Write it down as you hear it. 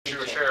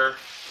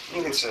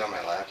can sit on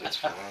my lap, it's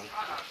fine.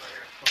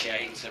 Yeah,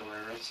 he can sit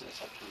wherever, it's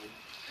up to you.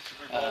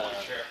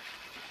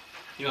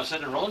 You want to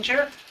sit in a rolling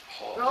chair?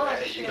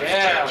 Rolling chair.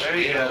 Yeah, there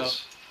you go.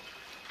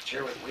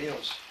 Chair with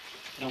wheels.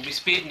 Don't be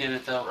speeding in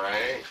it though.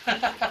 Right.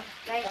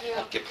 Thank you.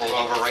 Get pulled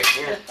over right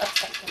here.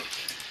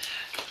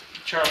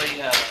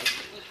 Charlie,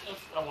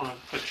 I want to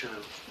put your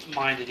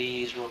mind at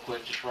ease real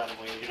quick, just right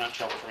away. You're not in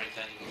trouble for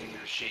anything, he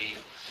or she.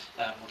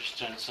 We're just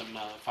doing some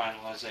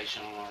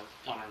finalization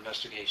on our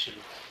investigation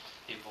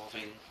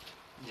involving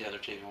the other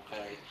two,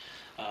 okay?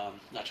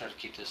 I try to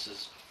keep this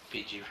as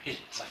PG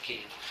rated as I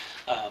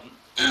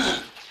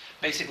can.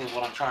 Basically,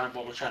 what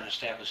we're trying to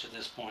establish at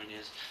this point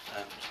is,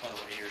 by the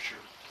way, here's your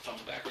phone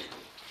back.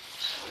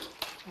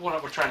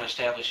 What we're trying to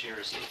establish here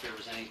is if there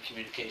was any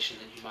communication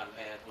that you might have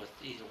had with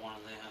either one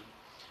of them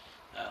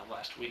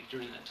last week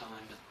during that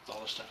time that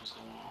all this stuff was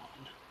going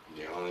on.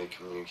 The only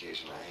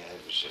communication I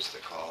had was just to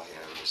call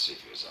him to see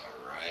if he was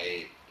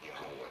alright,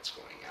 what's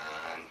going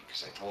on,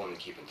 because I told him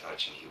to keep in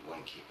touch and he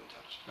wouldn't keep in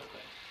touch.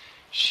 Okay.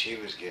 She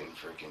was getting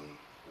freaking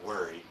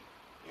worried,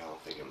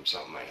 thinking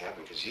something might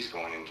happen because he's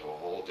going into a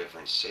whole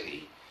different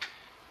city,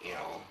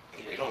 and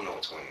we don't know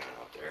what's going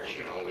on out there,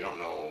 Sure. We don't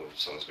know if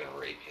someone's going to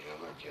rape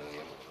him or kill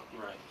him.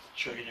 Right.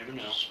 Sure, you never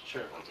know.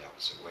 Sure. Went the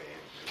opposite way.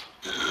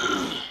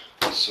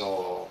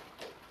 So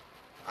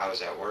I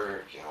was at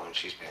work, and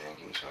she's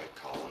panicking, so I'd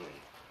call him,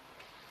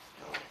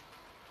 and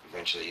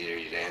eventually either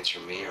he'd answer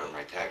me or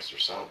my text or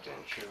something.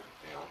 Sure.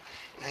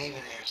 And I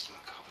even asked him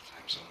a couple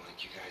times, I'm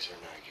like, you guys are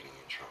not getting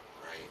in trouble,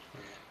 right?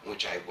 Yeah.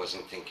 Which I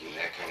wasn't thinking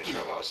that kind of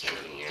trouble. I was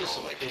thinking,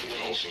 like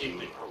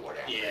eloping or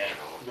whatever. Yeah.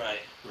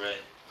 Right.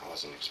 I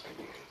wasn't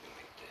expecting anything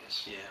like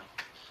this. Yeah.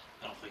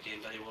 I don't think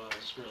anybody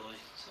was really.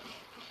 So,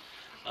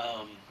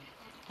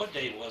 what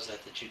day was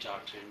that you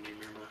talked to him? Do you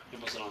remember?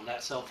 Was it on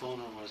that cell phone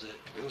or was it?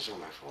 It was on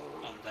my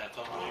phone. On that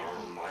phone?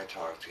 I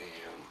talked to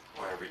him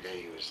every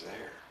day he was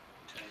there.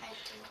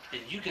 Okay.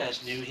 And you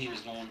guys knew he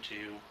was going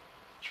to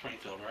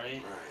Springfield,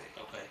 right? Right.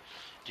 Okay.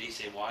 Did he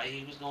say why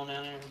he was going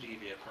down there? Did he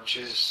give you a purpose?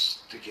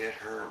 Just to get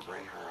her and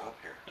bring her up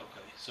here.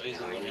 Okay. So he's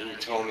going down there.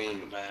 He told me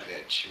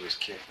that she was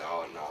kicked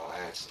out and all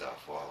that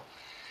stuff. Well,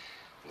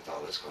 with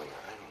all this going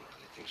on, I don't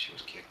really think she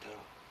was kicked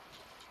out.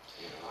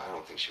 I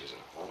don't think she was in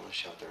a homeless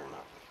shelter or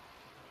nothing.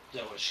 Is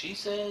that what she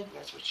said?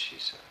 That's what she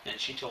said. And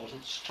she told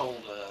She told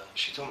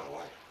my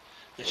wife.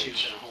 that she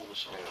was in a homeless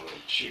shelter. Yeah,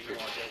 when She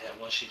what day that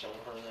was, she told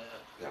her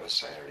that? That was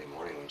Saturday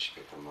morning when she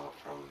picked them up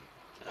from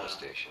the bus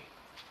station.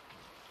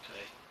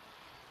 Okay.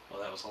 Well,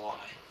 that was a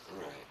lie.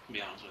 Right. To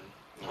be honest with you.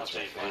 I'll That's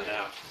tell what you find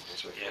out.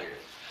 That's what I Yeah.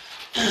 figured.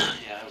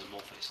 Yeah, that was a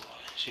bull-faced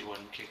lie. She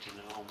wasn't kicked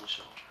into a homeless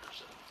shelter,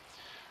 so.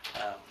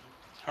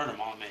 Her and her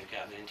mom may have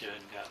gotten into it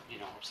and got,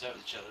 upset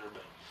with each other,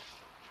 but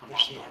her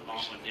mom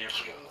would never.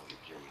 Kill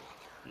your mother.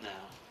 No,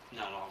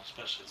 not at all,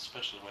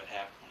 especially the way it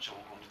happened, which I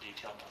won't go into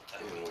detail about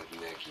that. And with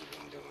Nick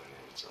even doing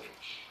it, it's like...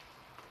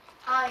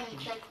 I didn't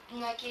think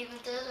Nick even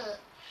did it.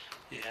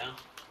 Yeah?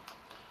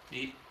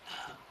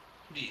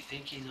 Do you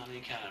think he's on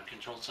any kind of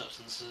controlled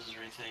substances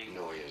or anything?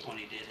 No, he isn't. When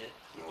he did it?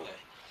 No. Okay.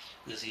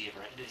 Does he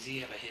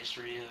have a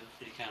history of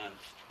any kind of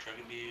drug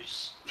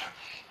abuse?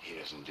 He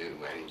doesn't do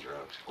any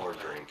drugs or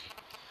drink.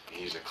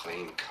 He's a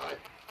clean-cut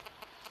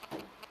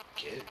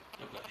kid.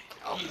 Okay.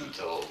 Up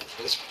until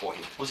this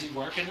point. Was he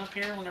working up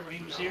here whenever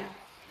he was here?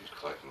 He was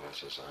collecting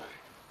SSI.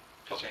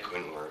 Because Okay. he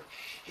couldn't work.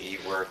 He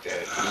worked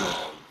at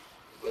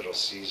Little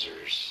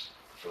Caesars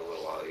for a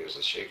little while. He was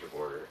a shaker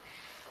boarder.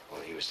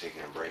 Well, he was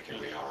taking a break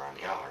every hour on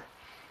the hour.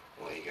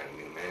 Well, he got a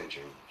new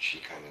manager, and she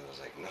kind of was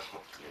like, no,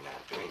 you're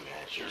not doing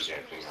that. You're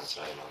being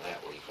outside and all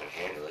that. Well, he couldn't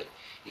handle it.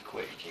 He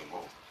quit. He came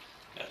home.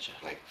 Gotcha.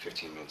 Like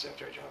 15 minutes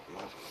after I dropped him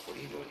off, I'm like, what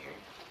are you doing here?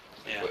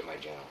 I Yeah. quit my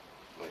job.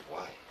 I'm like,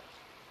 why?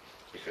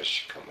 Because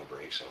she cut my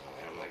brakes and all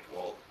that. I'm like,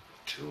 well,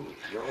 dude,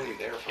 you're only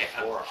there for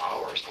 4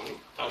 hours.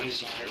 Oh,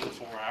 he's not there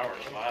for 4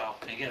 hours. Wow.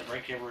 And you get a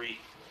break every...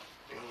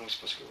 You're only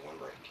supposed to get one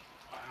break.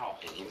 Wow.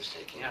 And he was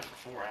taking... Yeah,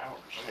 for 4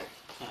 hours. Okay.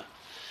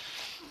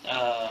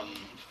 Huh.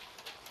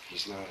 He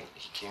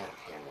can't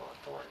handle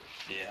authority.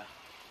 Yeah.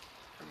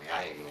 I mean,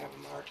 I even have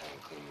a hard time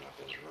cleaning up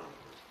his room.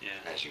 Yeah.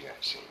 As you guys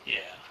seen.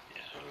 Yeah.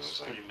 I mean, It was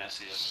pretty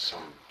messy.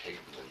 Some pig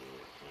living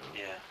in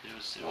it. Yeah, it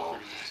was Well,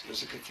 pretty messy. it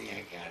was a good thing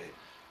I got it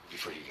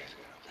before you guys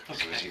got up there. 'Cause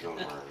Okay. it was even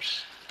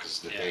worse. Because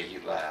the day he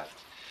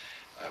left,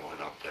 I went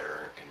up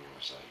there and it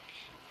was like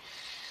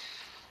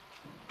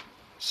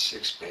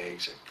 6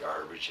 bags of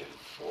garbage and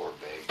 4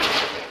 bags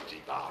of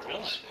empty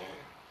bottles. Really?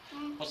 Yeah.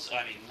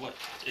 What,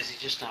 does he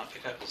just not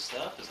pick up his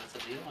stuff? Is that the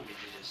deal? I mean,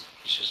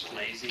 He's just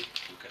lazy?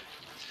 Okay.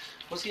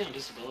 What's he on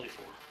disability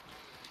for?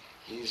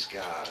 He's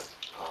got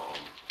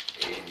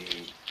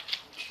ADD,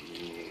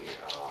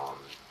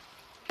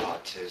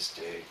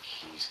 autistic,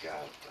 he's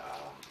got,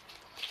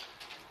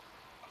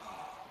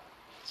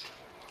 what's the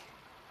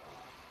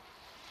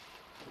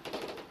other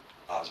one?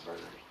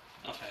 Asperger's.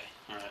 Okay,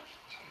 alright.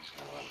 So he's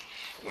got a lot.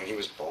 When he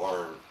was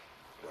born,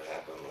 what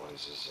happened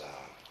was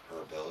her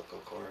umbilical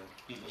cord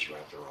was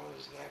wrapped around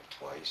his neck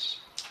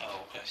twice.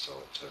 Oh, okay. So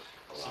it took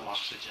a lot. Some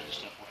oxygen and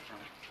stuff away from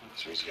it.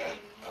 So he's got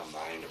a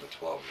mind of a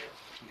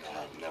 12-year-old.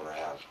 I'll never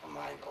have a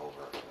mind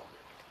over a 12-year-old.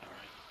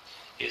 Alright.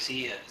 Is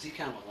he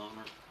kind of a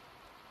loner?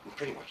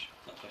 Pretty much.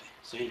 Okay,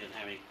 so he didn't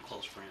have any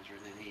close friends or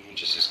anything. He ain't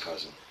Just his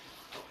cousin,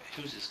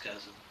 Okay, who's his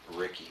cousin?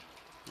 Ricky.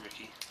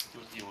 Ricky.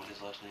 What do you know what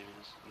his last name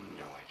is?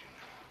 No, I do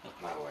not.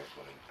 Okay. My wife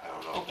would. I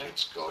don't know Okay. if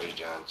it's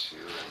Godejohn too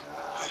or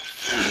not.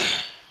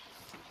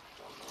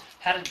 Don't know.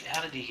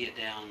 How did he get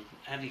down?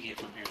 How did he get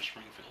from here to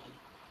Springfield?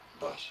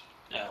 Bus.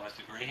 Like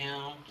the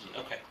Greyhound?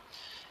 Okay.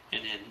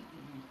 And then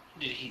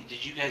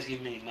did you guys give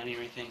him any money or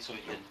anything so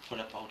he could put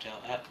up a hotel?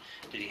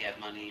 Did he have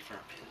money from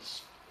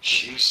his?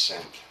 She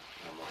sent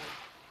the money.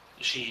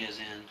 She is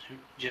in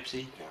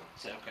Gypsy. Yeah.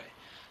 Is that okay?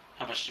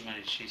 How much money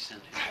did she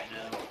send him?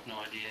 No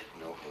idea.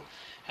 No clue.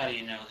 How do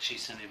you know that she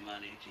sent him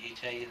money? Did he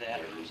tell you that,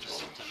 Yeah, or he was it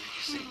told me. something that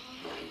you see?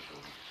 No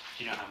clue.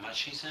 Do you know how much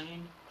she sent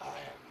him? I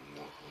have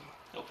no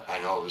clue. Okay. I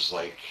know it was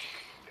like,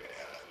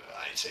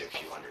 I'd say a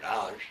few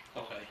 $100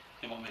 Okay.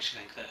 And what makes you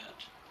think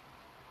that?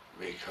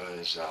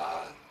 because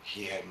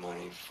he had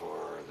money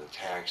for the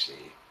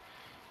taxi,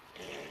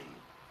 and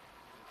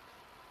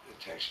the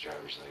taxi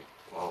driver's like,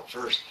 well,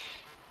 first,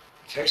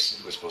 the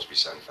taxi was supposed to be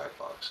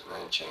 $75, and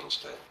then it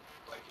changed to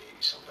like 80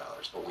 some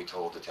dollars. But we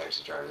told the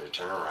taxi driver to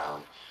turn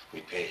around,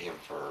 we'd pay him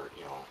for,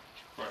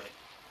 Right.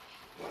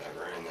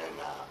 whatever, and then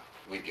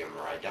we'd give him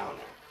a ride down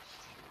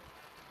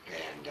there.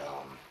 And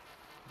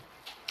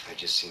I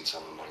just seen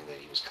some of the money that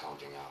he was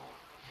counting out,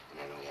 and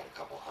I know he had a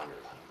couple hundred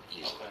on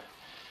him easily. Okay.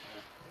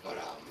 But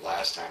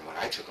last time when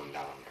I took him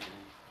down there,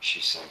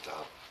 she sent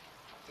up,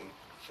 I think,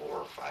 $400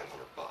 or $500,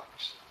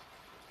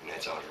 and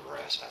that's out of her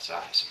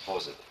SSI,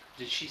 supposedly.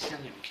 Did she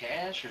send him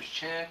cash or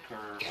check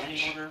or money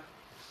Cash. order?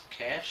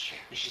 Cash?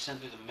 Did she send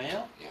through the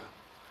mail?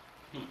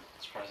 Yeah.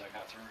 Surprised I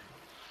got through.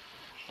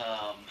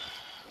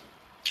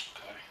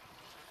 Okay.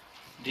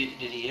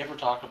 Did he ever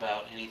talk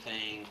about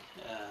anything,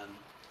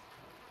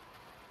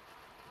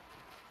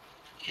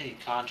 any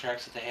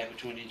contracts that they have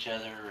between each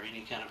other or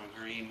any kind of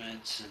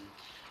agreements and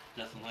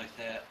nothing like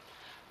that?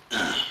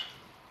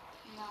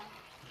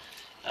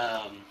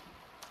 No.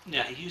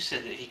 Now, you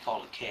said that he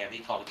called a cab. He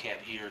called a cab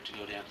here to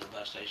go down to the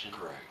bus station?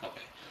 Correct.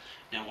 Okay.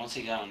 Now, once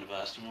he got on the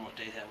bus, do you remember what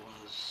day that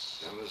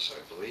was? That was, I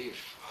believe,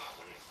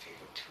 when did I take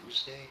him?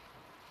 Tuesday?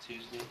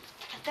 Tuesday?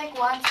 I think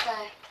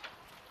Wednesday.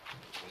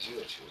 It was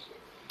either Tuesday.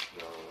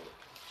 No.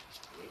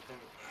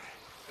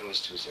 It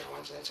was Tuesday or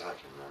Wednesday, that's all I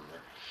can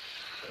remember.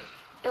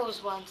 It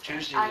was Wednesday.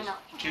 Tuesday I was, know.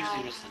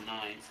 Tuesday was the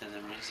 9th, and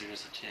then Wednesday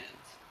was the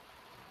 10th.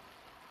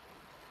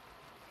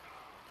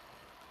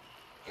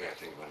 I gotta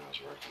think when I was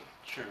working.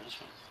 Sure, that's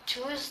fine.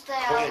 Tuesday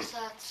I was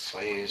Quinn. at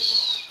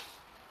Please.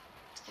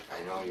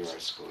 I know you were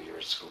at school. You were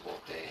at school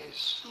both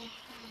days.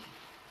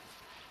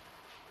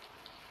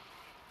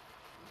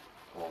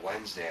 Well,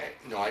 Wednesday.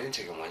 No, I didn't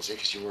take him Wednesday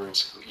because you were in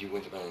school. You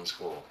went to bed in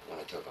school when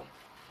I took him.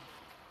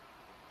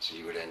 So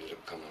you would have ended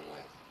up coming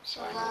with.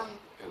 So I know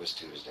it was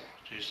Tuesday.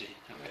 Tuesday,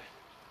 okay.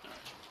 All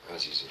right. That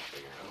was easy to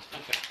figure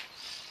out. Okay.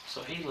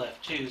 So he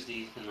left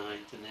Tuesday the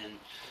 9th, and then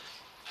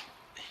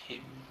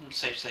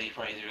safe to say he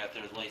probably either got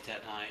there late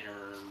that night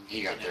or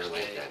He got the there next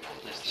late day. that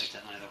night, Late yes.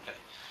 that night, okay.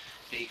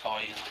 Did he call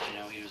you and let you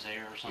know he was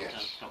there or something?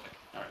 Yes. Okay,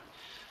 all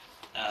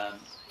right.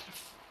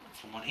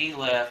 From when he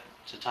left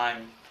to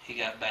time he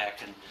got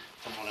back, and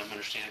from what I'm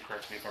understanding,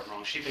 correct me if I'm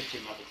wrong, she picked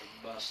him up at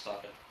the bus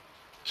stop at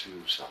 2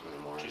 something in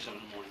the morning. 2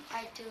 something in the morning.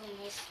 I do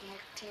miss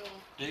Nick too.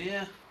 Do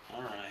ya?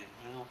 All right.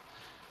 Well,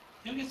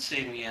 you'll get to see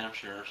him again, I'm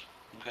sure.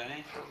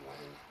 Okay. From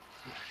when?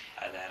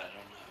 I don't know.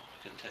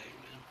 I couldn't tell you,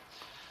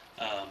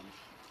 man.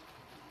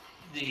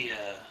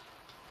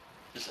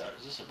 Is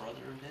this a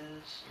brother of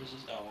his?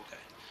 Oh,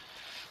 okay.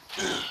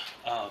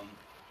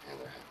 Yeah,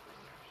 they're half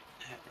brothers.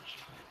 Half-brothers,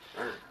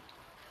 okay. Or,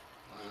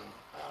 well,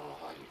 I don't know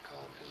how you'd call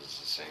it because it's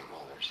the same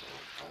mother, so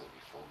it'd probably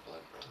be full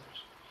blood brothers.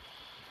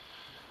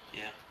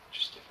 Yeah,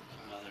 Just different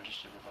mother, fathers.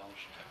 just different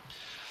fathers. Okay.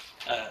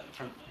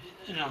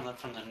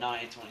 From the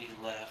 9th when he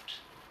left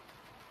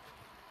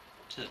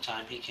to the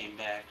time he came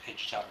back, had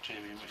you talked to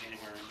him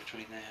anywhere in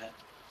between that?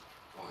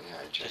 Well,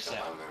 yeah, I checked Just up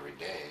that. on him every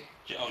day.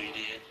 Oh, you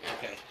did? Yeah,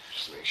 Okay.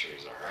 just to make sure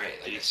he's all right,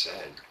 like Did I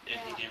said. And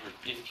he never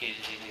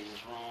indicated anything was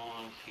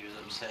wrong? He was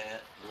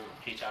upset? No,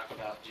 Did he talk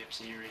about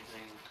Gypsy or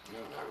anything? no,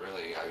 not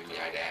really. I mean,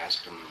 I'd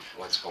ask him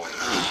what's going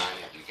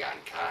on. Have you got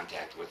in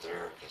contact with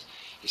her? Because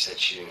he said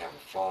she didn't have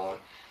a phone.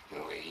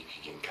 The way he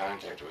could get in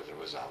contact with her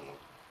was on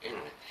the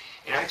internet.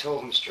 And I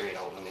told him straight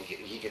out when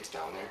he gets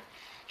down there,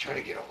 try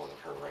to get a hold of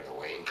her right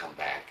away and come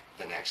back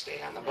the next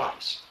day on the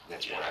bus.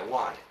 That's what I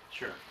wanted.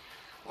 Sure.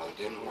 Well, it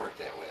didn't work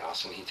that way. All of a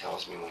sudden he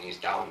tells me when he's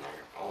down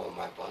there, oh,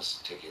 my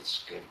bus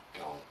ticket's good,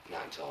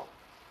 not until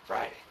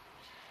Friday.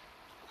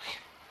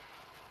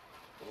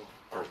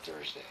 Or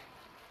Thursday.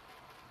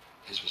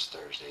 His was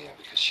Thursday, yeah,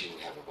 because she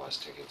didn't have a bus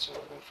ticket, so it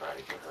would have been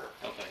Friday for her.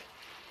 Okay.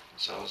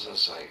 So I was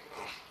just like,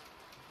 oh,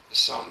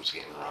 something's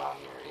getting wrong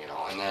here,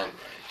 and then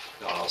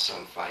all of a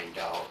sudden find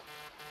out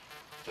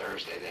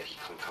Thursday that he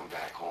couldn't come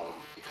back home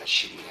because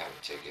she didn't have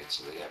a ticket,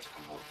 so they'd have to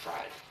come home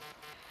Friday.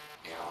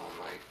 I'm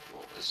like,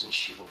 well, isn't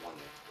she the one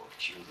that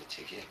booked you the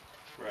ticket?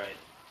 Right.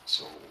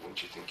 So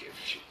wouldn't you think if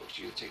she booked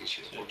you the ticket,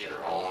 she'd have So booked get her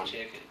her own own?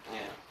 ticket,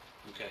 yeah.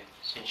 Okay.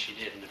 And she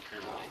didn't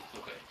apparently.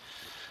 Okay.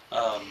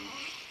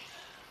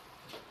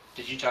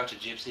 Did you talk to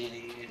Gypsy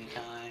any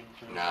time?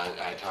 No,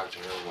 I talked to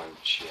her when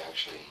she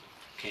actually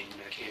Came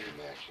back here. came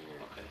back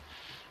here. Okay.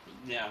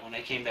 Yeah, when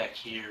they came back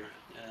here,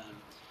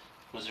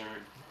 was there,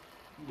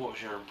 what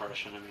was your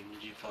impression? I mean,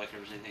 did you feel like there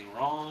was anything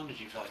wrong? Did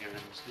you feel like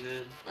everything was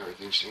good?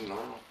 Everything seemed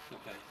normal.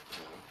 Okay.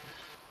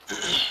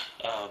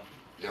 You know.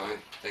 The only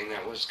thing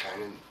that was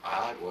kind of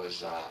odd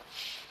was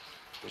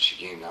when she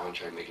came down and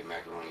tried making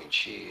macaroni and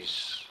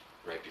cheese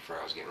right before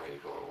I was getting ready to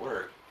go to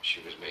work.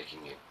 She was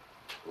making it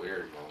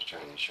weird, and I was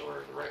trying to show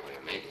her the right way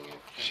of making it.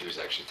 She was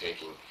actually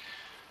taking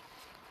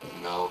the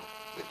milk,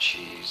 the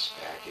cheese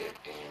packet,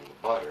 and the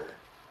butter,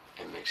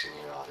 and mixing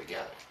it all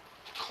together,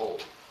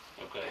 cold.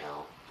 Okay. You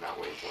know, not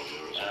waiting till the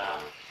noodles are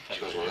done. She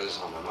goes, well, this is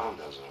how my mom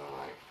does it. I'm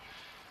like,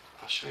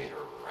 I'll show you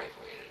the right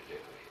way to do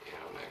it, you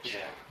know, next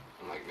time.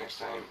 I'm like, next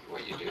time,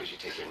 what you do is you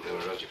take your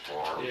noodles, you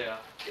pour them,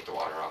 get the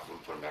water off them,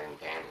 put them back in the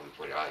pan, and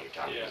put it out. You're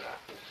talking about that.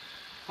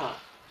 Huh.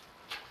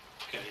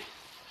 Okay.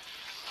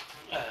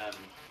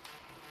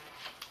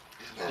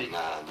 Then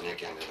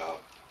Nick ended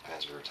up,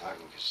 as we were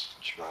talking, because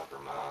she brought up her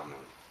mom,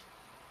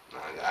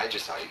 and I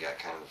just thought he got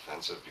kind of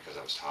offensive because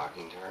I was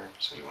talking to her,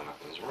 so he went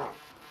up in his room.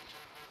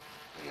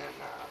 And then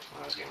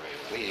when I was getting ready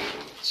to leave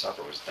and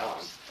supper was done,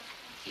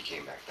 he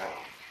came back down.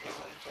 You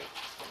know, but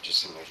it just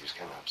seemed like he was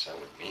kind of upset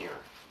with me or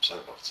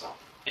upset about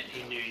something. And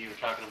he knew you were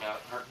talking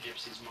about her,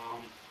 Gypsy's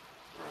mom.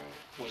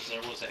 Right. Was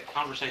that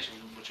conversation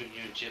between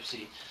you and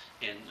Gypsy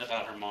and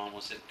about her mom?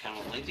 Was it kind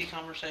of a lengthy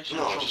conversation?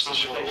 No, just a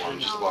short one,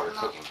 just about her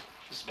cooking.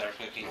 Just about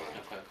her cooking.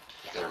 Yeah. Okay.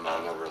 That her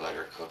mom never let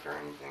her cook or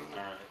anything.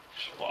 All right.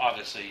 Well,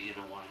 obviously you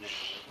don't want to know.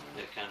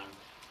 That kind of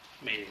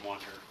made him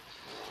wonder.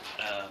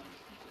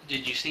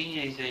 Did you see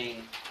anything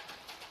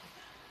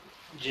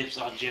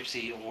on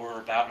Gypsy or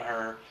about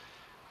her,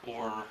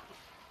 or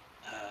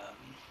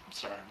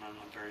sorry, I'm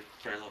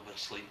very little bit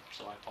asleep,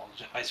 so I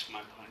apologize.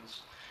 My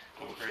mind's I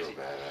going don't crazy. feel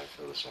bad, I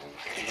feel the same.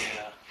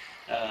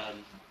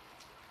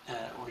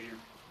 Yeah.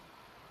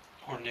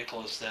 Or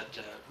Nicholas that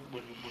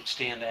would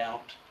stand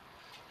out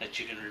that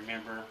you can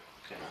remember?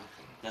 Okay.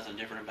 Nothing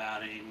different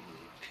about him?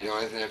 The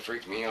only thing that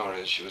freaked me out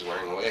is she was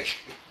wearing a wig.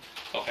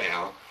 Okay. You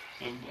know?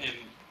 And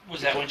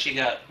was that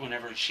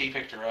whenever she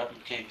picked her up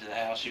and came to the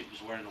house, she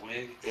was wearing a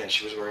wig? Yeah,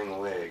 she was wearing a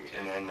wig,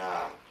 and then,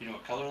 You know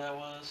what color that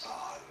was?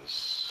 it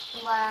was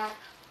Black.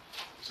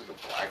 like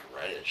a black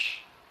reddish.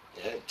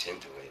 It had a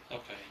tint to it.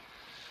 Okay.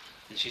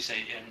 And she said,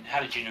 and how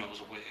did you know it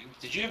was a wig?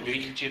 Did you ever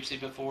meet Gypsy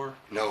before?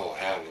 No, I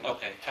haven't.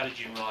 Okay. How did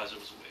you realize it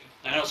was a wig?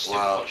 I know it's a stupid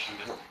Well, question,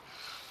 but...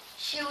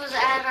 She was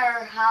at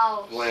our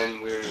house.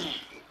 when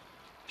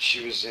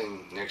she was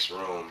in Nick's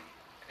room,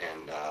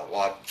 and,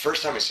 well,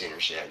 first time I seen her,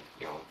 she had,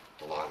 you know,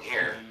 the long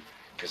hair,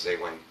 because they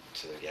went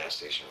to the gas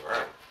station or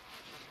wherever.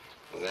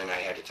 Well, then I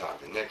had to talk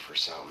to Nick for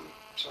something,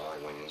 so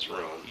I went in his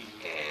room,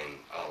 and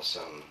all of a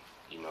sudden,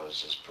 you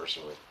notice this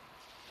person with,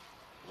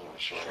 you know,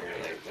 short hair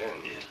like that,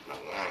 and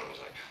I was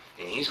like,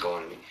 and he's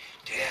going to me,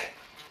 Dad,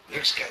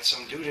 Nick's got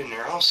some dude in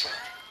there also.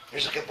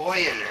 There's a good boy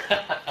in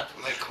there.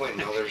 I'm like, Quinn,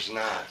 no, there's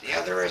not.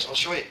 Yeah, there is. I'll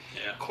show you.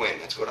 Yeah. Quinn,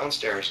 let's go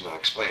downstairs and I'll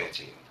explain it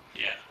to you.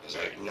 Yeah. I was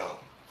like, no.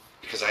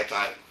 Because I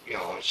thought, you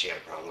know, she had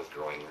a problem with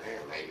growing her hair.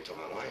 And I even told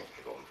my wife,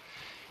 I go,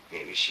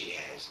 maybe she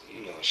has,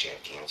 you know, she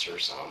had cancer or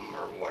something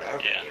or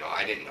whatever. Yeah. You know,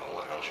 I didn't know.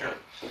 I don't Sure.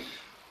 know.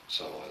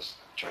 So I was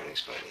trying to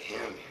explain to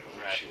him, you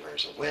know, Right. she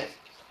wears a wig.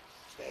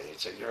 That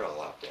it's a girl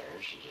up there.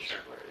 She just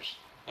wears.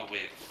 A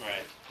wig,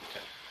 right.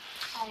 Okay.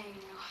 I didn't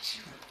know she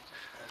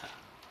was.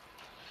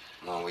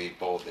 No, we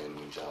both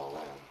didn't tell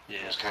them. Yeah.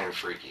 It was kind of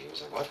freaky. It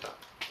was like, what the?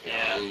 You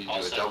Yeah. know, you do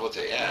Also, a double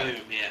take. Yeah.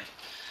 boom,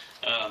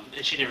 yeah.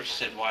 And she never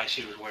said why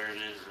she was wearing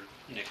it,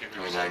 or Nick ever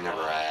I mean, said I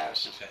never why?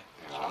 asked. Okay.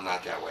 You know, I'm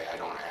not that way. I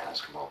don't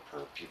ask about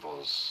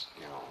people's,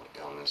 you know,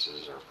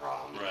 illnesses or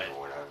problems Right. or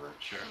whatever.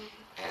 Sure.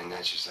 And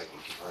that's just like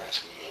when people are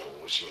asking me,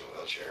 well, was she in a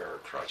wheelchair or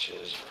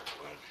crutches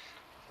or what?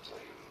 I was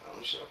like,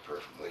 I'm just a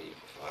perfectly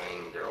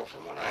fine girl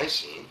from what I've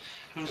seen.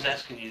 Who's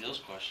asking you those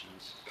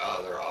questions?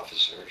 Other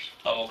officers.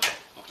 Oh, okay.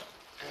 Okay.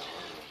 You know,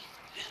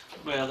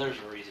 Well, there's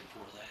a reason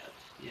for that.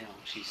 You know,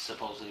 she's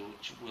supposedly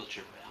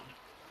wheelchair bound.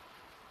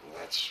 well,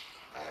 that's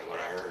what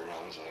I heard. And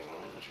I was like,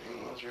 well, she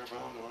ain't wheelchair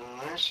bound.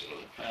 What I seen.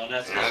 Well,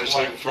 that's And I was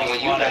what, like, from what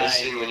that's you what guys I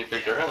seen when you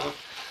picked her up.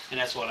 And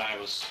that's what I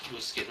was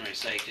getting ready to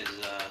say, because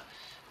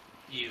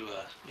you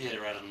hit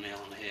it right on the nail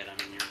on the head.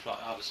 I mean, you're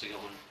obviously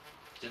going,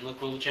 didn't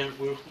look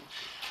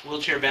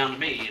wheelchair bound to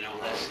me. You know,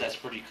 that's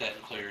pretty cut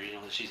and clear. You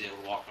know, that she's able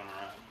to walk on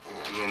her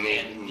own. And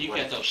then And you've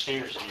got those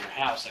stairs in your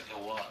house that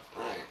go up,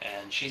 Right.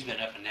 and she's been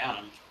up and down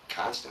them.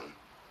 Constant.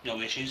 No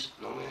issues.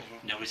 No issue.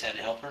 Nobody's had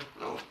to help her.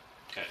 No.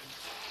 Okay.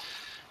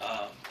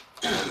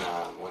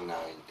 And when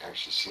I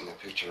actually seen the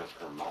picture of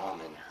her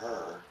mom and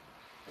her,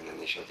 and then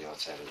they showed the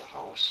outside of the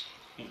house,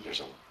 there's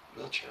a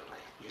wheelchair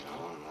ramp, you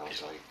know, and I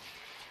was like,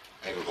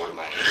 I even go to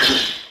my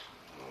aunt,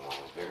 and how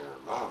bigger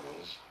her mom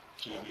is,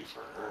 it's gonna be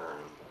for her,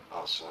 and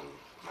all of a sudden,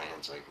 my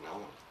aunt's like,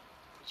 no,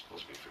 it's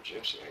supposed to be for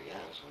Gypsy, I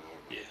guess. And I'm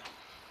like, Yeah.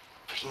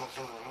 there's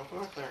nothing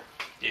wrong with her.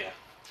 Yeah.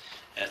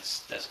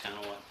 That's kind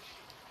of what.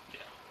 Yeah.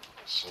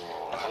 So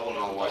I don't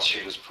know what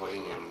she was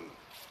putting in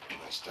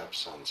my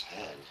stepson's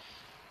head,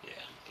 Yeah.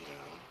 you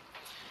know.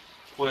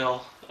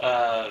 Well,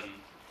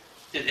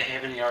 did they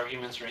have any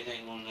arguments or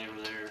anything when they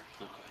were there?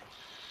 Okay.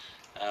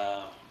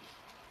 Trying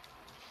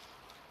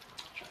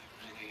to think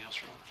of anything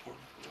else wrong for them?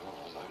 No,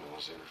 all I know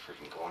is they were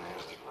freaking going at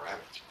it like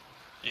rabbits.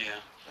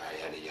 Yeah. I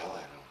had to yell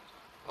at him.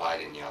 Well, I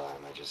didn't yell at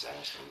him. I just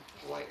asked him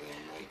politely.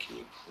 I'm like, can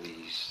you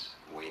please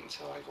wait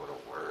until I go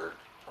to work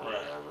or Right.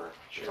 whatever?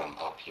 Sure. If I'm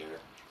up here,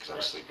 because I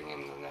was sleeping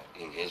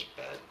in his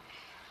bed.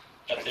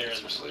 Up there Get in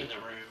some the sleep.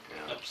 room,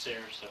 Yeah.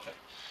 upstairs. Okay.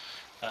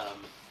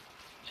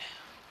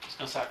 It's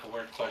gonna sound like a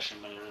weird question,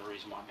 but there's a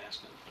reason why I'm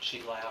asking. Is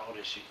she loud?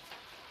 Is she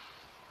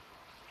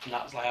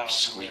not loud?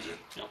 Squeaky.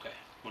 Okay.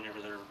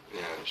 Whenever they're.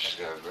 Yeah, she's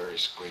got a very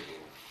squeaky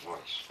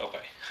voice.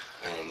 Okay.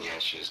 And yeah,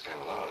 she's kind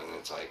of loud, and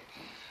it's like,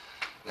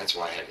 that's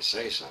why I had to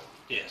say something.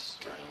 Yes.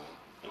 You Right.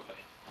 know? Okay.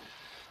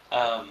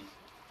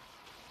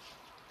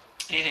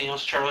 Anything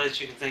else, Charlie, that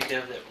you can think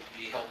of that would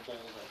be helpful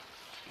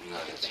that No, you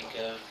can that's think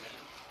fine. of?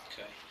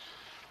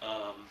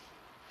 Okay.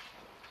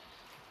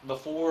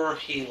 Before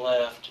he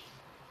left,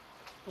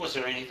 was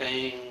there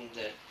anything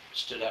that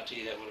stood out to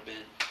you that would have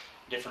been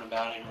different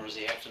about him, or was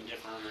he acting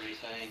different or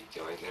anything?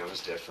 The only thing that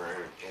was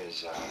different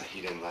is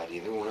he didn't let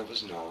either one of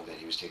us know that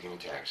he was taking a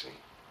taxi.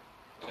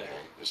 Okay. Okay.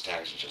 This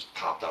taxi just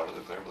popped out of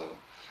the clear blue,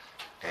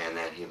 and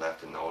then he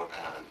left a note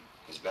on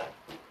his bed.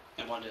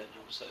 And what did it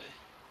say?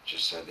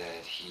 Just said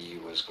that he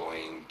was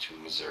going to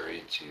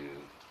Missouri to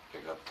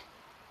pick up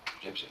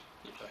Gypsy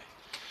Okay.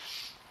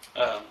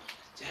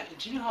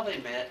 Do you know how they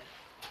met?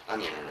 on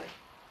the internet.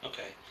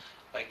 Okay.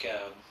 Like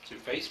through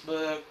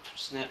Facebook,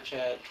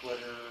 Snapchat,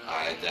 Twitter?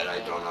 That I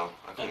don't know.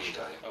 I couldn't Sure.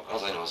 tell you. Okay.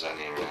 All I know is on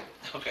the internet.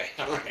 Okay,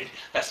 all right.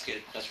 That's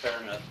good. That's fair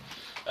enough.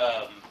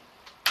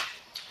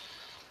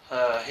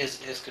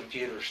 His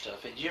computer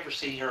stuff. Did you ever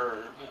see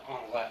her on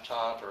a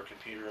laptop or a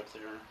computer up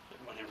there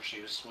whenever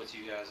she was with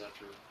you guys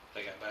after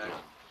they got back?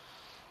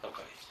 No.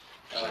 Okay.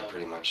 'Cause I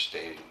pretty much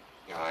stayed,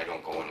 I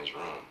don't go in his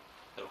room.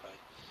 Okay.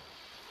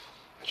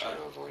 I try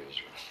to avoid his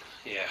room.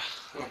 Yeah.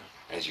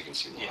 As you can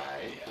see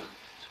why.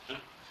 Yeah.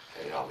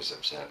 It always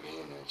upset me,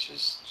 and it's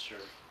just, Sure.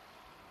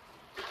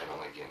 I don't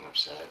like getting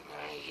upset, and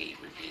I hate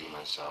repeating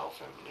myself,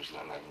 and there's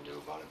nothing I can do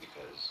about it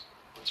because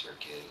it's your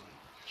kid.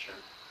 Sure.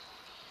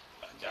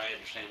 I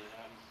understand that.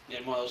 I'm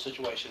in one of those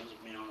situations,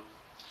 you know,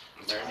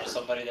 It's married to hard.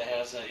 somebody that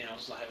has a,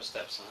 does not have a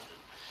stepson.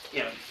 And,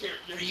 you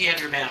know, you have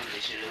your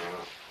boundaries, you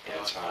know.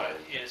 Yeah, it's hard.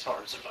 It's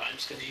hard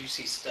sometimes because you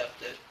see stuff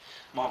that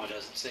mama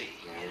doesn't see,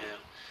 you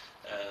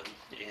know.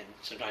 And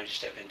sometimes you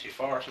step in too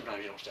far,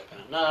 sometimes you don't step in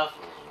enough,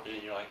 and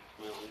then you're like,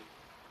 well,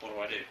 what do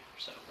I do?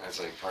 So That's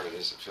like part of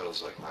this, it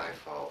feels like my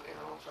fault,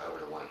 if I would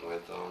have went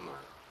with them, or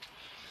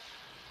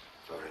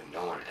if I would have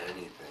known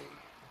anything,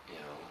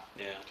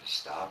 yeah, to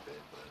stop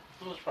it, but.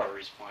 well, that's probably the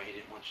reason why he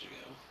didn't want you to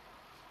go.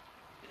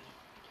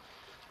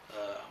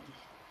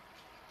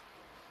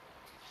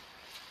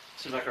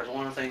 Seems like there's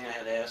one thing I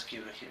had to ask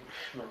you, I can't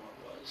remember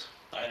what it was.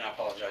 And I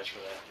apologize for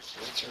that. It's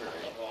That's all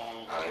right. a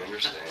long. I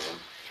understand.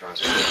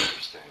 Trust me, I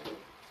understand.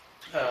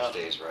 There's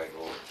days where I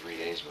go 3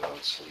 days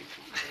without sleep.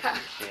 Yeah.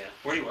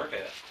 Where do you work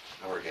at?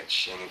 I work at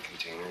Shannon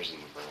Containers in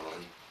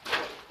Berlin.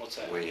 What's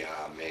that? We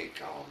make,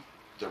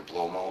 they're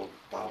blow mold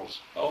bottles.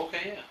 Oh,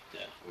 okay, yeah.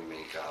 We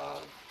make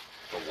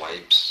the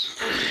wipes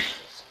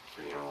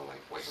for,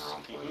 like wiping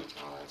around toilets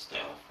and all that stuff.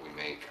 Yeah. We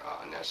make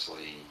Nestle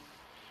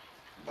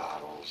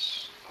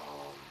bottles,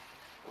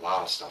 a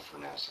lot of stuff for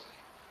Nestle.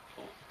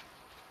 Cool.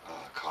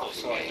 Coffee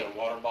So like mate. the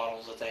water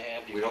bottles that they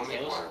have? Do you We don't make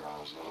those? water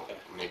bottles, no. Okay.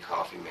 We make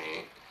coffee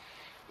mate.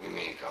 We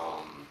make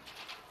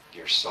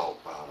your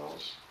salt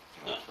bottles,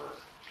 for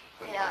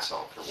putting Yeah. on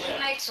salt for He winter.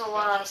 makes a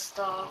lot of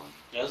stuff.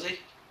 Does he?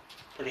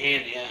 Pretty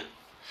handy, yeah.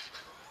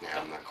 Yeah,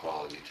 I'm not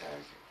quality tech.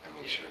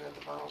 I make sure that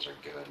the bottles are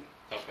good.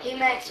 Okay. He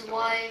makes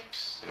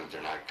wipes. And if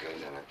they're not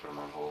good, then I put them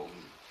on hold.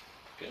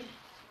 Good.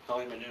 How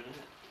long have you been doing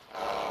that?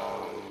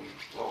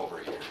 A little over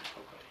a year.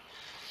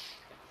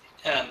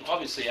 Okay.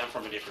 Obviously, I'm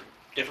from a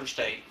different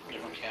state,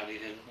 different county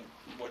than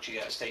what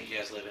state you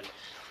guys live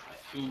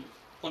in.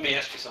 Let me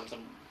ask you something.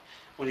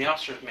 When the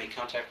officers made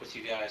contact with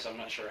you guys, I'm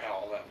not sure how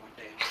all that went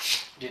down.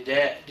 Did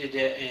that,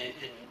 and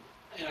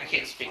I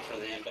can't speak for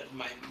them, but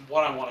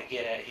what I want to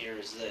get at here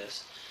is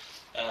this.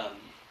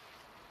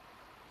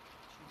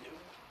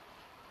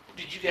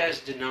 Did you guys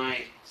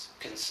deny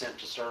consent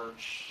to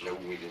search? No,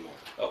 we did not.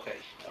 Okay,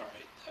 all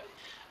right.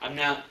 I'm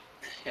not,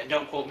 and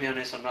don't quote me on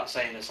this, I'm not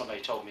saying that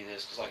somebody told me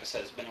this, because like I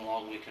said, it's been a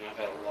long week and I've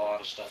had a lot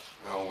of stuff.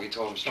 No, we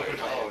told him straight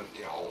out,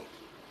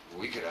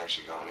 we could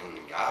actually gone in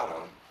and got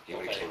him. He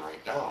would have Okay. came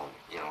right down,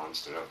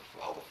 instead of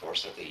all the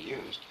force that they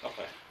used.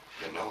 Okay.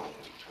 But no,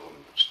 we told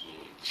them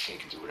they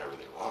can do whatever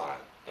they want,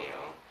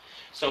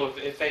 So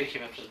if they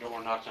came up to the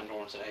door, knocked on the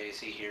door and said, hey, is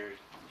he here,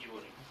 you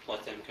would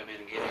let them come in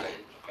and get him?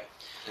 Right. Okay.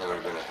 It would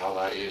have been a hell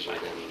lot easier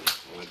than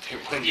what they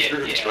went Yeah,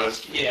 through, yeah,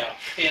 trust me. yeah.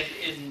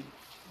 And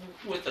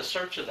with the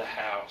search of the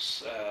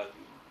house,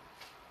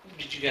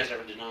 did you guys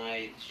ever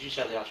deny, did you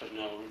tell the officers,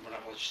 no, we're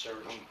not going to let you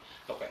search?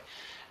 No. Okay.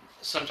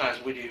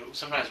 sometimes we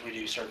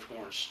do search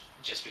warrants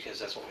just because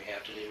that's what we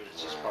have to do, and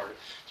it's just part of,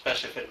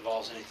 especially if it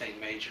involves anything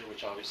major,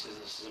 which obviously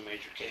this is a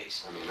major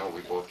case. I mean, no,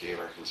 we both gave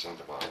our consent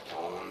about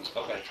phones,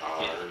 Okay,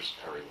 cars,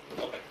 everything.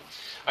 Okay.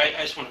 I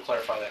just want to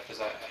clarify that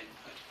because I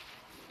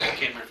can't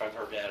remember if I've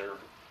heard that or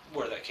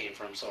where that came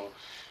from, so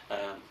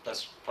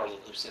that's part of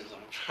the loose ends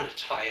I'm trying to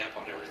tie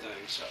up on everything,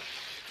 so,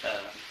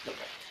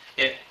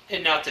 okay.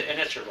 And not that, and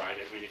that's your right,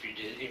 I mean, if you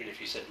did, even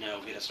if you said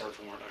no, get a search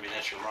warrant, I mean,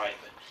 that's your right,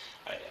 but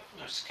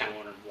I was kind of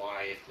wondering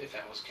why, if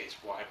that was the case,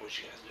 why was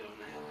you guys doing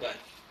that? But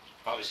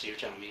obviously you're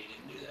telling me you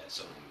didn't do that,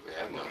 so. We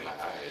have nothing to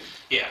hide.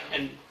 Yeah,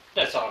 and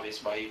that's obvious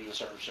by even the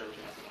search, there was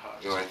nothing to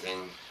hide. The only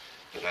thing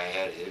that I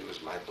had hid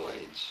was my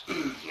blades.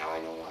 Now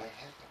I know why I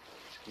had my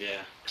blades.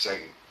 Yeah. Because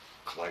I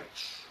collect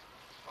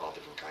all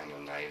different kind of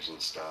knives and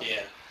stuff.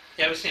 Yeah.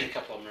 Yeah, we've seen a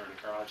couple of them in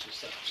the garage and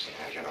stuff. So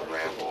Yeah, I got a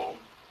Rambo,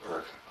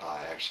 or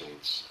actually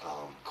it's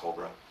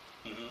Cobra,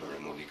 or the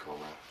movie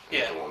Cobra.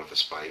 Yeah. The one with the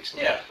spikes.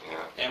 And Yeah. Yeah.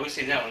 Yeah, we've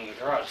seen that one in the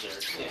garage there.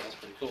 Yeah, that's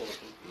pretty cool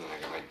looking. And then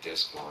I got my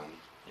disc one.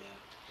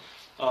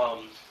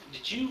 Yeah.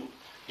 Did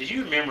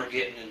you remember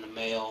getting in the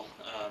mail,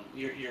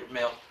 your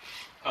mail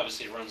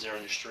obviously runs there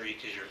on the street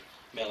because your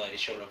mail lady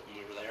showed up when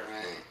we were there.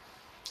 Right.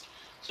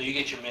 So you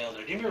get your mail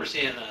there. Do you remember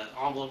seeing an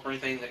envelope or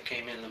anything that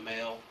came in the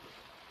mail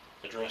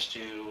addressed to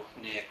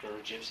Nick or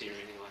Gypsy or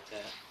anything like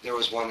that? There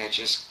was one that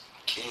just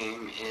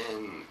came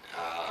in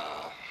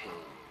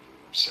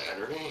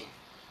Saturday,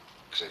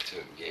 because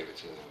I gave it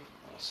to them.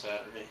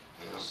 Saturday.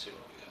 Yeah. Let's see what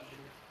we got here.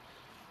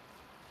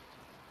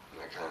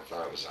 And I kind of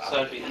thought it was So odd.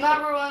 that'd be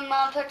Remember when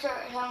Mom picked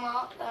him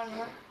up and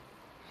her?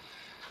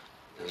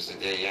 It was the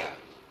day, yeah,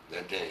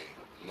 that day.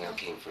 Mail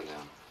came for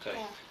them. okay.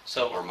 Yeah.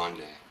 So Or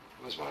Monday.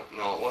 It was Monday.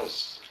 No, it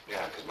was.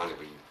 Yeah, because Monday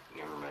we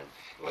never mind.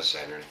 It was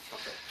Saturday.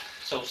 okay.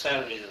 So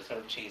Saturday the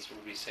 13th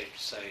would be safe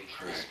to say.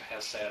 Correct. This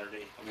past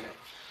Saturday. Okay.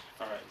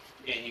 All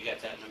right. And you got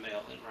that in the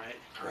mail then, right?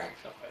 Correct.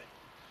 Okay.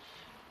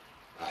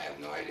 I have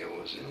no idea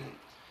what was in it.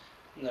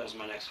 And that was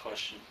my next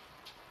question.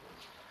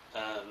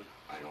 I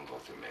don't go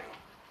through mail.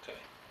 Okay.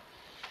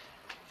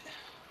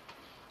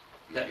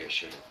 Maybe I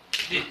should.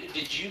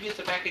 Did you get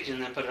the package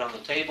and then put it on the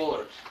table,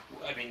 or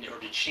I mean, or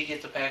did she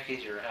get the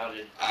package, or how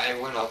did? I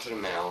went out to the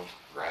mail,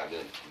 grabbed it,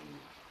 and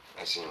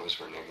I seen it was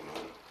for Nick and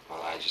him.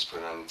 Well, I just put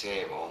it on the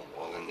table.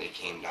 Well, then they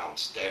came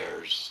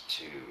downstairs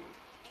to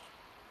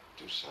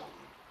do something.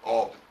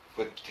 Oh,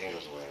 put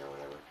potatoes away or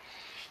whatever.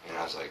 And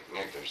I was like,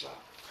 Nick, there's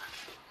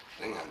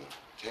a thing on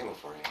the table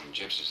for you. And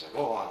Gypsy's like,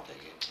 oh, I'll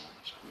take it. So,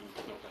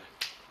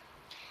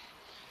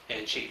 Okay.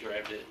 And she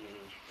grabbed it, and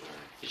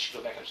alright. did she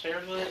go back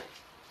upstairs with it?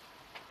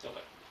 Okay.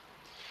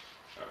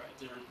 All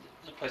right.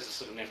 That plays a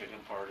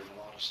significant part in a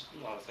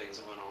lot of things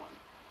that went on.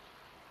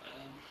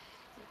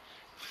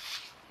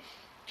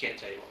 Can't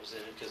tell you what was in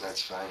it because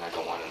That's fine. I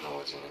don't want to know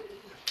what's in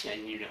it.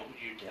 and you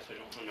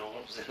definitely don't know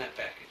what was in that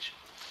package.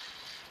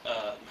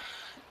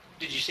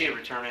 Did you see a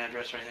return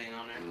address or anything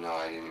on there? No,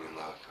 I didn't even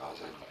look. All I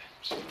Okay.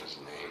 seen was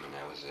the name, and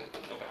that was it.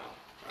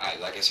 Okay.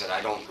 Like I said,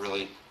 I don't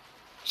really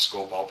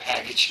scope out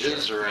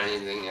packages or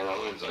anything, you know.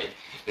 It's like,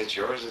 it's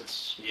yours,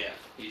 it's... Yeah,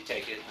 you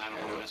take it. I don't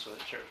want to mess with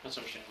it. Sure, that's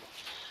understandable.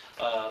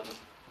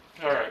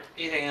 All right.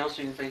 Anything else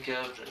you can think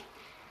of that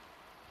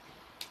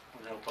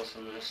would help us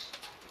in this?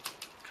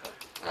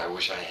 Okay. I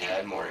wish I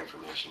had more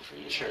information for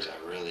you Sure. guys.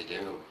 I really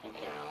do, Okay.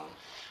 you know.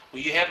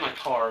 Well, you have my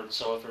card,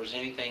 so if there's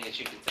anything that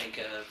you can think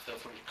of, feel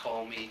free to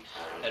call me.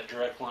 That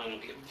direct line will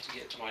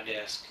get to my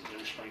desk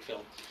in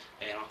Springfield,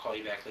 and I'll call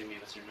you back. Leave me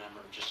with your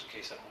number just in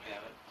case I don't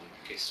have it,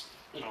 in case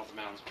the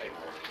mountains of paper.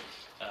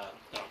 Then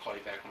I'll call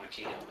you back when I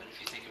can. But if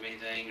you think of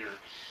anything, or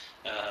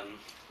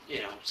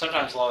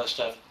sometimes a lot of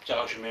stuff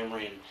jogs your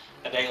memory, and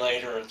a day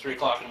later, or 3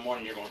 o'clock in the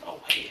morning, you're going,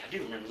 oh, hey, I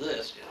do remember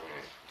this. You know,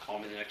 call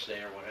me the next day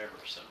or whatever.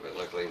 So But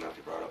luckily enough,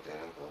 you brought up that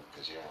envelope,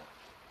 because yeah.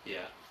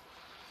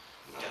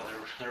 no, Yeah,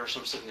 there was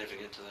some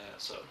significance to that.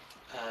 So,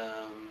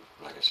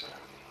 like I said, I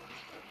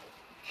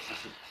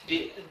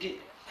don't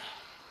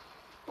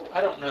know.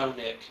 I don't know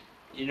Nick.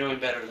 You know him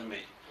better than me.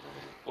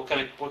 What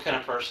kind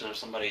of person, if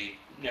somebody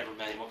never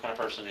met him, what kind of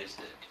person is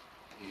Nick?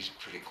 He's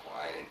pretty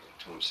quiet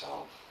to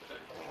himself, Okay.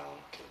 you know.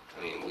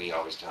 I mean, we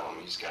always tell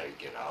him he's got to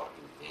get out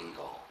and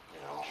mingle,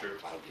 you know. Sure.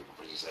 Find people,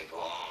 but he's like,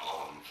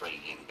 oh, I'm afraid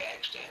of getting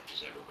backstabbed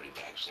because everybody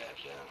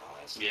backstabs you and all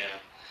that stuff. Yeah.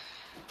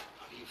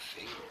 How do you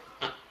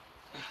figure?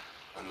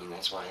 I mean,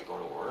 that's why I go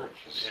to work,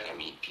 because Yeah. I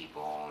meet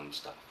people and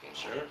stuff, you know.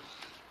 Sure.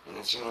 And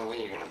that's the only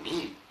way you're going to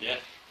meet. Yeah.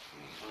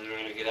 Well, you're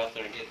gonna get out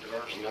there and get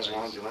diverse. He doesn't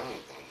want to do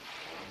anything.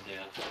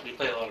 Yeah. Do you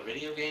play a lot of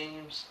video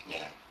games?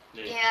 Yeah.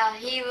 Do you? Yeah,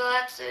 he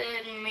lets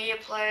me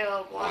play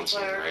a Once in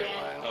a one-player great game.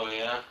 while. Oh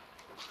yeah.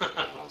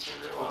 Once in a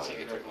great while. Once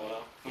in a great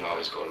while. You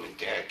always go to me,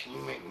 Dad, can you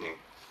make Nick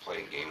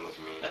play a game with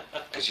me?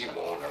 Because you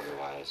won't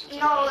otherwise. It's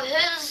No, like,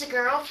 his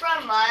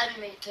girlfriend let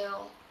me to.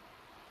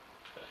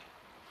 Okay.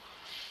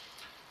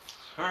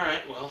 All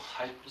right. Well,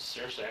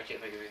 seriously, I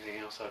can't think of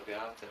anything else I've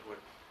got that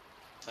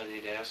I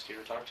need to ask you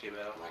or talk to you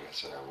about. like I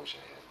said, I wish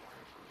I had more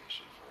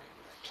information for you,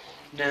 but I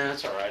can't. No,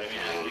 that's all right.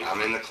 I And mean,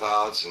 I'm in the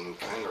clouds and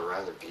kind of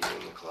rather be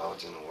in the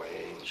clouds in a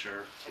way. And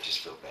sure. I just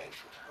feel bad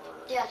for her.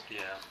 Yeah. Yeah.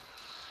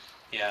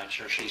 Yeah, I'm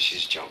sure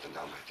She's jumping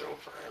down my throat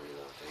for every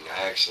little thing.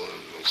 I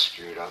accidentally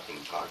screwed up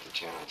and talked to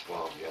Channel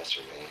 12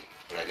 yesterday,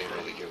 but I didn't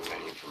really give them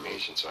any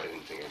information, so I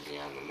didn't think I'd be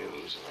on the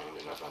news, and I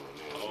ended up on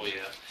the news. Oh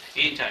yeah.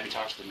 Anytime you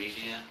talk to the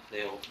media,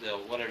 they'll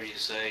whatever you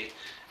say,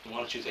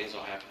 one or two things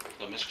will happen.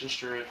 They'll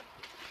misconstrue it,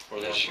 or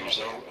That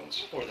usually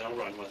happens. or they'll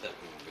run with it.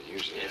 But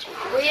usually that's what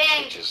We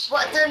ain't,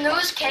 but the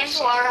news came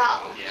to our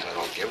house. Yeah. I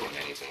don't give them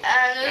anything.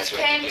 News That's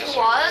what came it is. to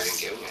I us.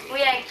 didn't give them anything.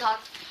 We ain't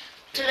talked.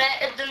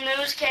 Today, the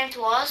news came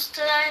to us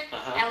today,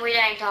 and we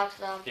didn't talk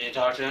to them. You didn't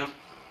talk to them?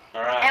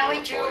 All right. And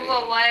we drove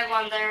away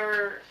when they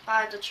were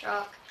by the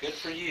truck. Good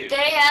for you.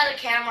 They had a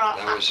camera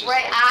That was just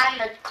right like- on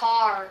the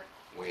car.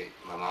 Wait,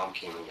 my mom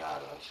came and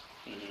got us,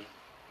 Mhm.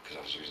 because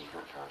I was using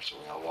her car, so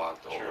we all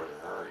walked over Sure. to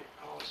her.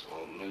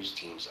 Well, news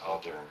team's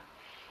out there,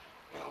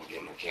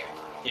 getting a camera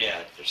and all Yeah.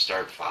 that. They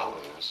started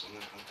following us. I'm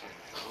like, what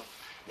the hell?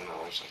 And my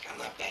wife's like, I'm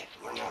not back.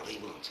 We're not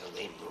leaving until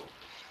they move.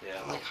 Yeah.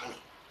 I'm like, honey,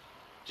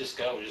 Just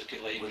go. Just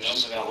get laid. we're Go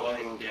just out of the way.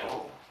 going and Yeah.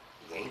 go.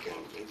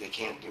 They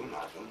can't do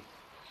nothing.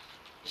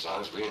 As long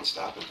as we didn't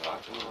stop and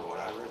talk to them or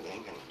whatever, they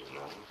ain't gonna do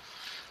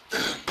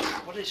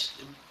nothing. What is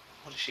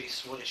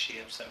she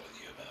upset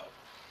with you about?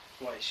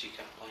 Why is she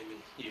kind of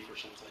blaming you for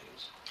some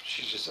things?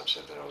 She's just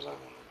upset that I was on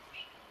the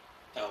news.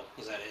 Oh,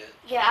 is that it?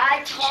 Yeah, I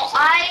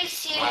My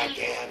seen.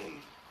 dad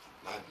and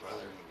my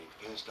brother would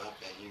be pissed off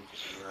at you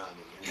because you were on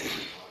the news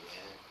and all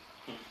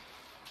that.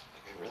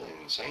 Like, I really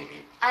didn't say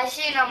anything. I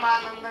seen them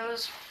on the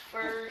news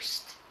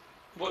first.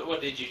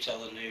 What did you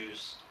tell the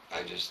news?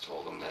 I just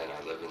told them that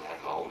I live in that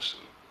house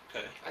and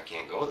Okay. I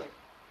can't go there,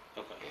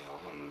 Okay.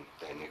 and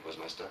that Nick was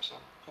my stepson.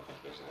 Okay.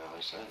 That's all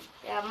I said.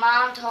 Yeah,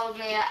 Mom told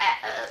me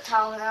to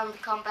tell him to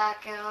come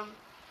back in.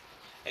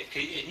 And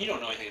you don't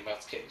know anything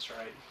about the case,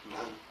 right? No.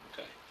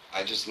 Okay.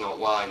 I just know,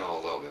 well, I know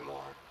a little bit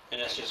more. And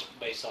that's just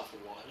based off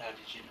of what? How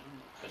did you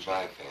know? How'd you-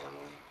 My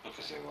family,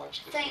 because they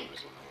watch the Thank-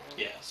 news and that.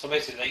 Yeah. So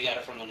basically, they got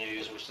it from the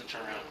news, which then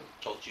turned around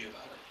and told you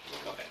about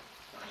it. Okay.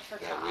 I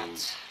That we,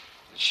 forgot.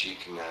 she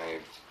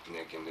connived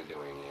Nick into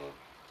doing it,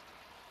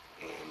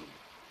 and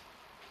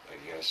I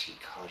guess he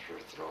cut her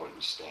throat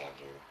and stabbed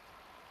her,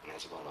 and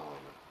that's about all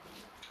I know.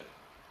 Okay.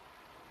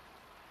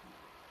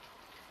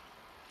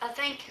 I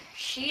think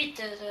she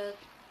did it.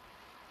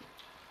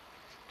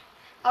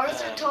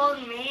 Arthur Um,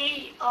 told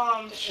me,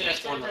 she And that's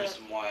did one it.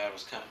 reason why I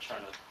was kind of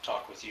trying to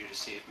talk with you to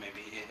see if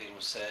maybe anything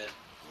was said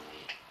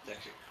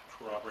that could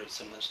corroborate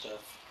some of that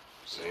stuff.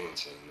 So they didn't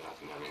say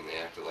nothing. I mean, they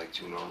acted like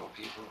two normal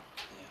people.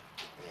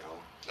 Yeah.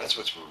 That's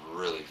what's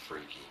really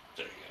freaky.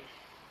 There you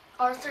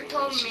Arthur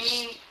told It's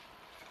me.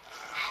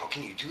 How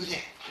can you do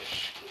that?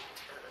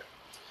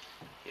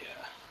 go. Yeah.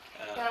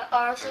 Yeah,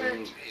 I Arthur.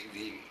 mean,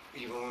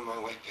 even when my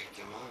wife picked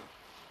them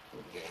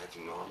up, they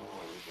acted normal,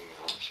 everything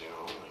else,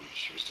 and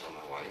she was telling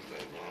my wife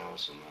that now I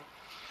was in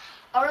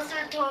the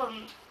Arthur told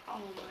me. Oh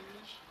my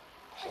gosh.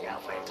 home Yeah,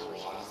 for wait a till little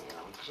we while,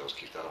 get because I was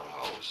kicked out of the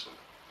house,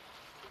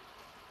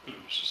 and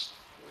it was just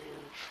weird.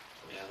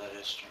 Yeah, that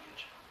is strange.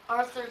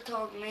 Arthur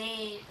told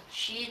me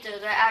she did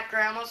it at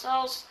Grandma's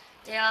house.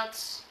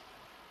 That's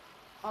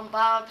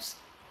Bob's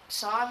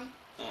son.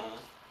 Uh-huh.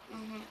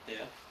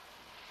 Yeah.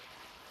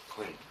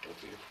 Quinn,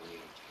 don't be a queen.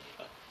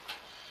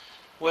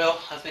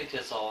 Well, I think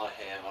that's all I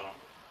have. I don't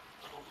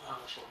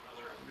honestly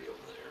whether I'm gonna be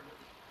over there,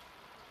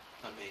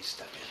 but I may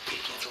step in and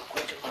peek in real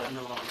quick and let her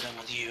know I'm done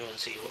with you and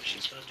see what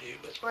she's gonna do.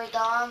 But We're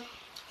done.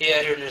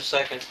 yeah, here in just a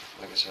second.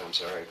 Like I said, I'm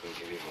sorry I couldn't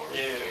give you more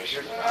Yeah,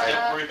 information.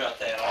 don't worry about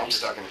that. I'm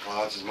stuck in the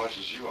clouds as much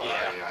as you are.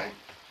 Yeah.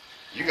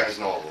 You guys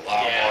know a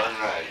lot more than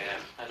I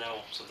do. I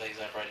know some things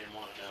I probably didn't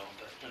want to know,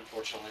 but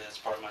unfortunately that's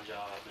part of my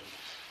job and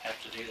I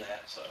have to do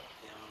that. So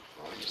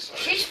Well, I'm just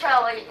sorry. She's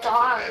probably I feel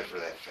done. bad for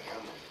that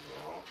family,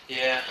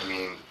 Yeah. I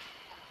mean,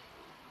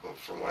 well,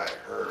 from what I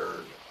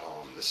heard,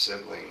 the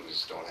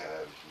siblings don't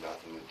have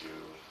nothing to do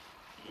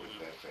with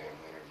that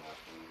family or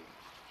nothing.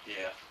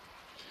 Yeah.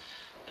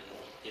 And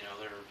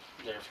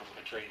they're from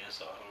Katrina,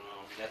 so I don't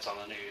know. I mean, that's on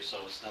the news, so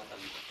it's nothing.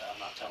 I'm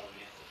not telling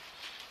you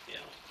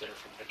that. They're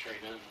from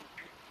Katrina and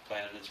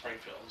planted in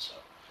Springfield, so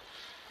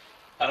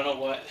I don't know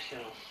what. I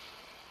don't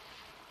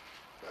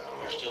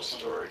There's know still the some-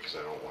 story because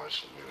I don't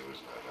watch the news,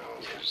 and I know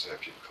Yeah. I just have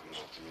people coming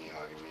up to me,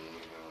 hugging me,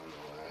 and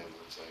all that. And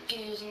it's like,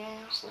 Excuse me.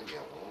 just leave me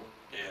alone.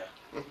 Yeah.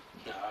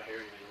 No, I hear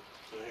you, man.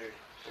 I hear you.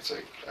 It's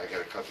like, I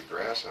gotta cut the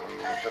grass. I don't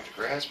even wanna cut the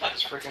grass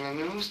because freaking the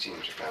news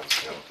teams are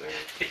constantly out there.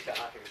 Yeah,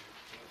 I hear you.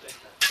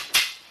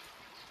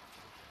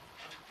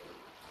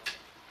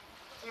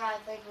 Yeah, I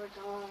think we're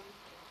done.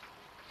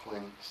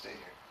 Quinn, stay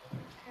here.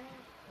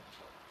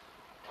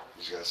 You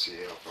just gotta see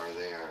how far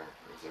they are,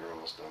 if they're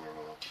almost done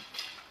or not.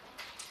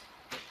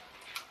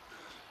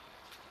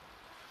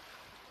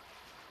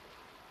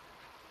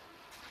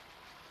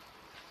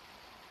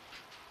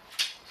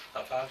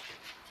 High five.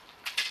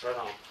 Right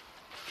on.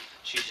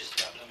 She's just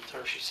about done with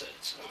her, she said,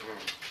 so.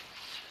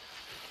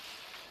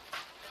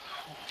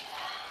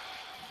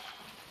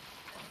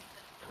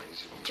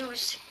 Crazy. Two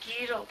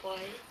mosquito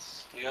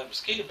bites. You got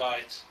mosquito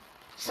bites.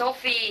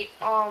 Sophie,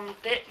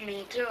 bit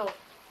me too.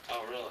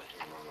 Oh, really?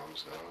 My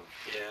mom's down.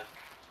 Yeah.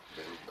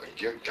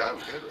 Got him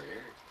good right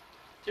here.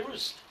 There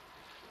was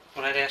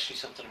when I'd asked you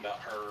something about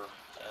her,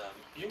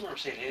 you remember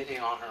seeing anything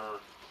on her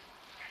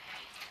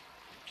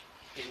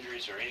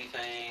injuries or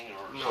anything,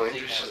 or No, something?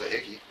 injuries, she's a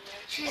hickey.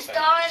 She's Okay.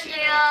 done,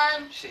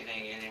 Dad. See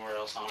anything anywhere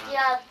else on her?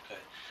 Yeah,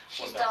 Okay. she's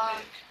What about done.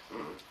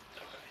 Nick? Mm.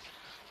 Okay.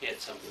 He had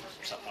something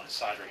on his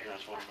side right here. I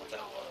was wondering what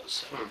that was.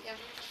 So. Hmm. Yep.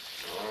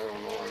 I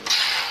don't know.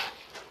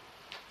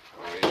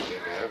 He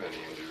didn't have any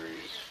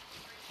injuries.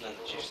 None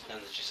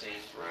that you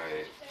seen.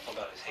 Right. What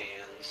about his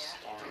hands,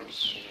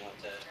 arms, anything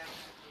like that?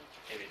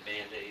 Maybe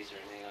band-aids or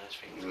anything on his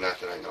fingers? Not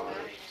that I know of.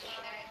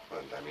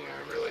 But I mean, I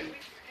really,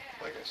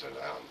 like I said,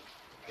 I don't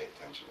pay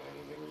attention to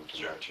anything too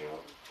Sure. much, you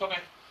know. Okay.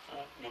 All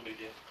right. No big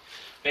deal.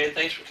 Man,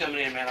 thanks for coming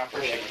in, man. I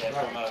appreciate that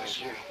from us.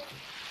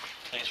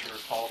 Thanks for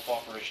all the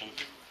cooperation.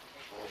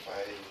 If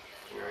I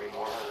hear any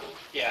more,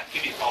 Yeah,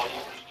 give me a call.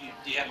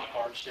 Do you have my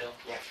card still?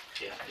 yeah.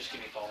 Yeah, just give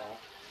me a call.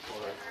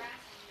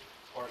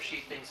 Or if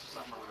she thinks of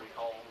something or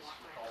recalls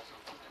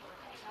something.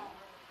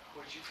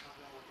 Would you come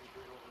down with me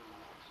over the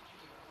mountains?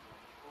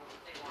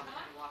 They want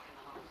to walk in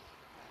the home.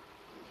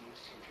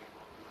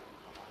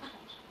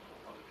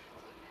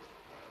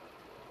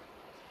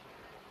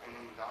 And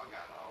then the dog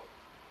got out.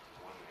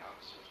 One of the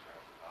officers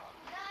grabbed the dog.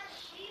 Yeah,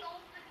 she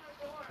opened the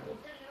door.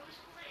 The news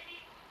lady,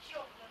 she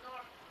opened the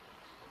door.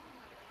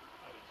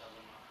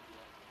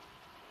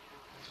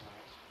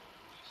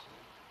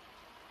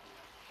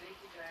 Thank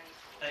you, guys.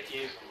 Thank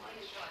you.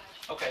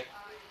 Okay.